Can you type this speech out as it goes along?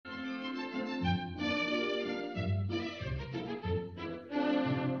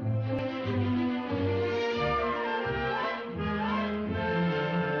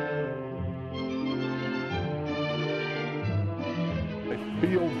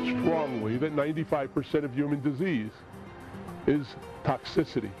feel strongly that 95% of human disease is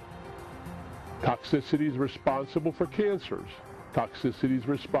toxicity. Toxicity is responsible for cancers. Toxicity is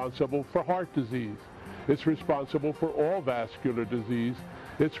responsible for heart disease. It's responsible for all vascular disease.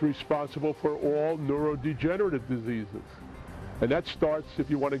 It's responsible for all neurodegenerative diseases. And that starts, if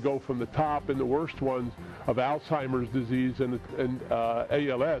you want to go from the top and the worst ones, of Alzheimer's disease and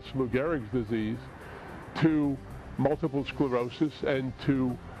ALS, Lou Gehrig's disease, to multiple sclerosis and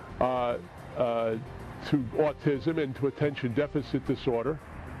to autism and to attention deficit disorder.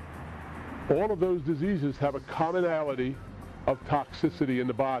 All of those diseases have a commonality of toxicity in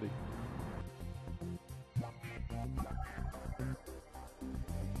the body.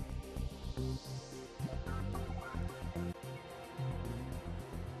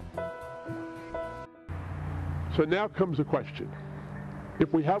 So now comes the question.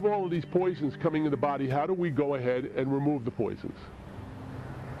 If we have all of these poisons coming in the body, how do we go ahead and remove the poisons?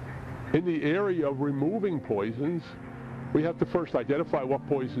 In the area of removing poisons, we have to first identify what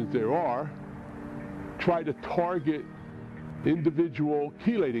poisons there are, try to target individual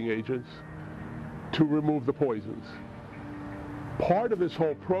chelating agents to remove the poisons. Part of this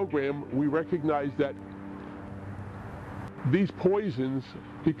whole program, we recognize that these poisons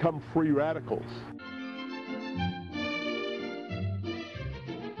become free radicals.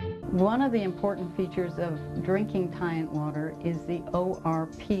 One of the important features of drinking Tyent water is the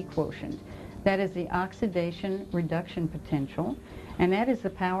ORP quotient. That is the oxidation reduction potential, and that is the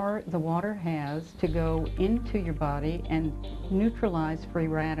power the water has to go into your body and neutralize free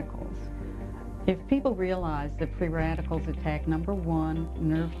radicals. If people realize that free radicals attack number 1,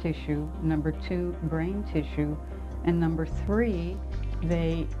 nerve tissue, number 2, brain tissue, and number 3,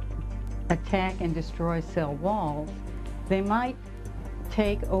 they attack and destroy cell walls, they might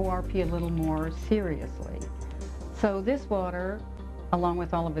take ORP a little more seriously. So this water, along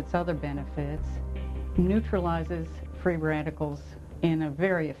with all of its other benefits, neutralizes free radicals in a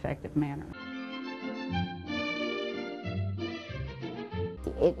very effective manner.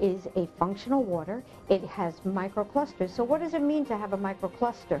 It is a functional water. It has microclusters. So what does it mean to have a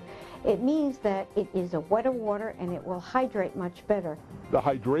microcluster? It means that it is a wetter water and it will hydrate much better. The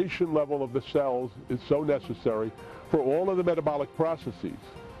hydration level of the cells is so necessary for all of the metabolic processes.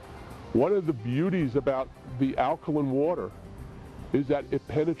 One of the beauties about the alkaline water is that it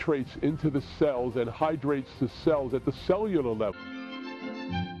penetrates into the cells and hydrates the cells at the cellular level.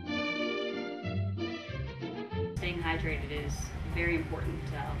 Staying hydrated is very important.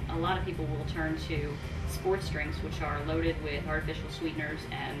 A lot of people will turn to sports drinks, which are loaded with artificial sweeteners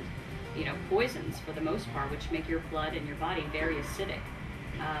and, poisons for the most part, which make your blood and your body very acidic.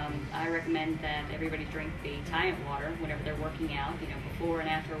 I recommend that everybody drink the Tyent water whenever they're working out, before and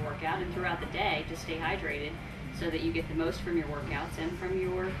after a workout and throughout the day, to stay hydrated so that you get the most from your workouts and from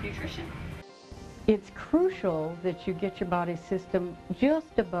your nutrition. It's crucial that you get your body system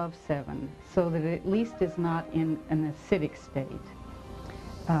just above 7 so that it at least is not in an acidic state.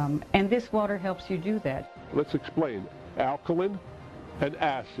 And this water helps you do that. Let's explain. Alkaline and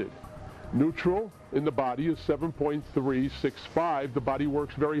acid. Neutral in the body is 7.365. The body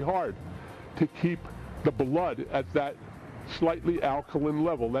works very hard to keep the blood at that slightly alkaline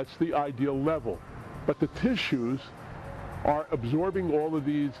level. That's the ideal level. But the tissues are absorbing all of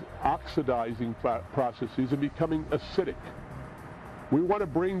these oxidizing processes and becoming acidic. We want to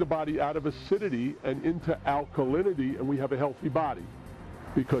bring the body out of acidity and into alkalinity, and we have a healthy body.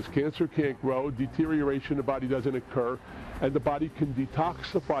 Because cancer can't grow, deterioration in the body doesn't occur, and the body can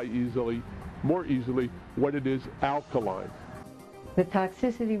detoxify more easily when it is alkaline. The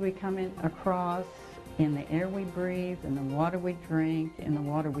toxicity we come across in the air we breathe, in the water we drink, in the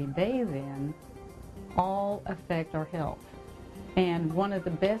water we bathe in, all affect our health. And one of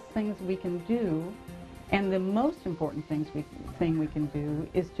the best things we can do, and the most important thing we can do,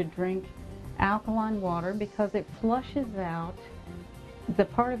 is to drink alkaline water, because it flushes out the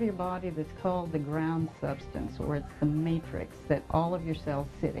part of your body that's called the ground substance, or it's the matrix that all of your cells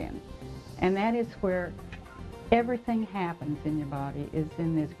sit in. And that is where everything happens in your body, is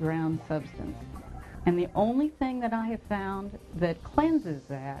in this ground substance. And the only thing that I have found that cleanses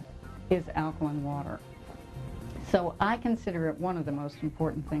that is alkaline water. So I consider it one of the most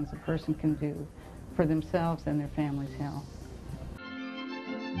important things a person can do for themselves and their family's health.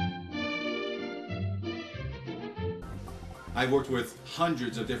 I've worked with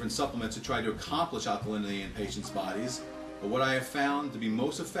hundreds of different supplements to try to accomplish alkalinity in patients' bodies, but what I have found to be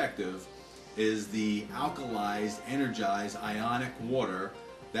most effective is the alkalized, energized, ionic water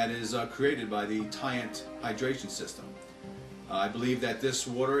that is created by the Tyent hydration system. I believe that this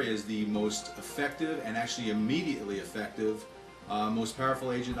water is the most effective and actually immediately effective most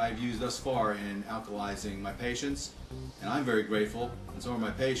powerful agent I've used thus far in alkalizing my patients, and I'm very grateful, and so are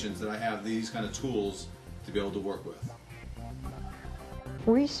my patients, that I have these kind of tools to be able to work with.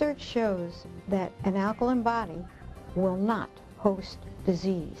 Research shows that an alkaline body will not host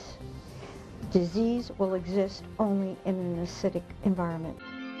disease. Disease will exist only in an acidic environment.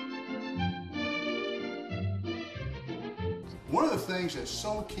 One of the things that's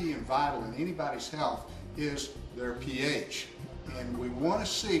so key and vital in anybody's health is their pH. And we want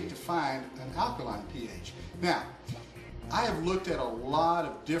to seek to find an alkaline pH. Now, I have looked at a lot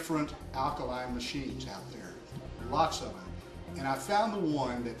of different alkaline machines out there, lots of them. And I found the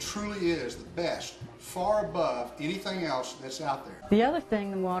one that truly is the best, far above anything else that's out there. The other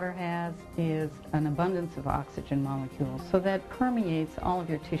thing the water has is an abundance of oxygen molecules, so that permeates all of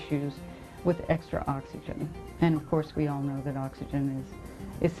your tissues with extra oxygen. And of course, we all know that oxygen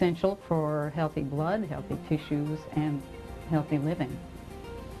is essential for healthy blood, healthy tissues, and healthy living.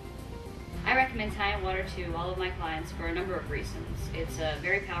 I recommend Tyent water to all of my clients for a number of reasons. It's a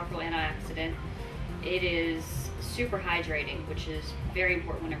very powerful antioxidant. It is super hydrating, which is very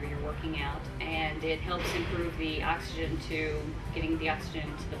important whenever you're working out, and it helps improve the oxygen getting the oxygen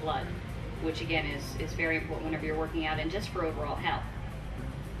into the blood, which again is very important whenever you're working out and just for overall health.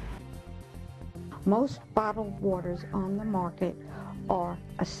 Most bottled waters on the market are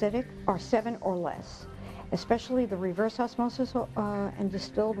acidic, or 7 or less, especially the reverse osmosis and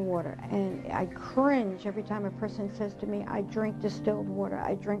distilled water. And I cringe every time a person says to me, I drink distilled water,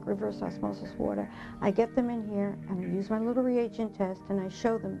 I drink reverse osmosis water. I get them in here and I use my little reagent test and I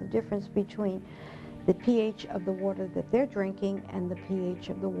show them the difference between the pH of the water that they're drinking and the pH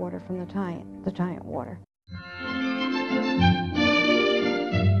of the water from the Tyent water.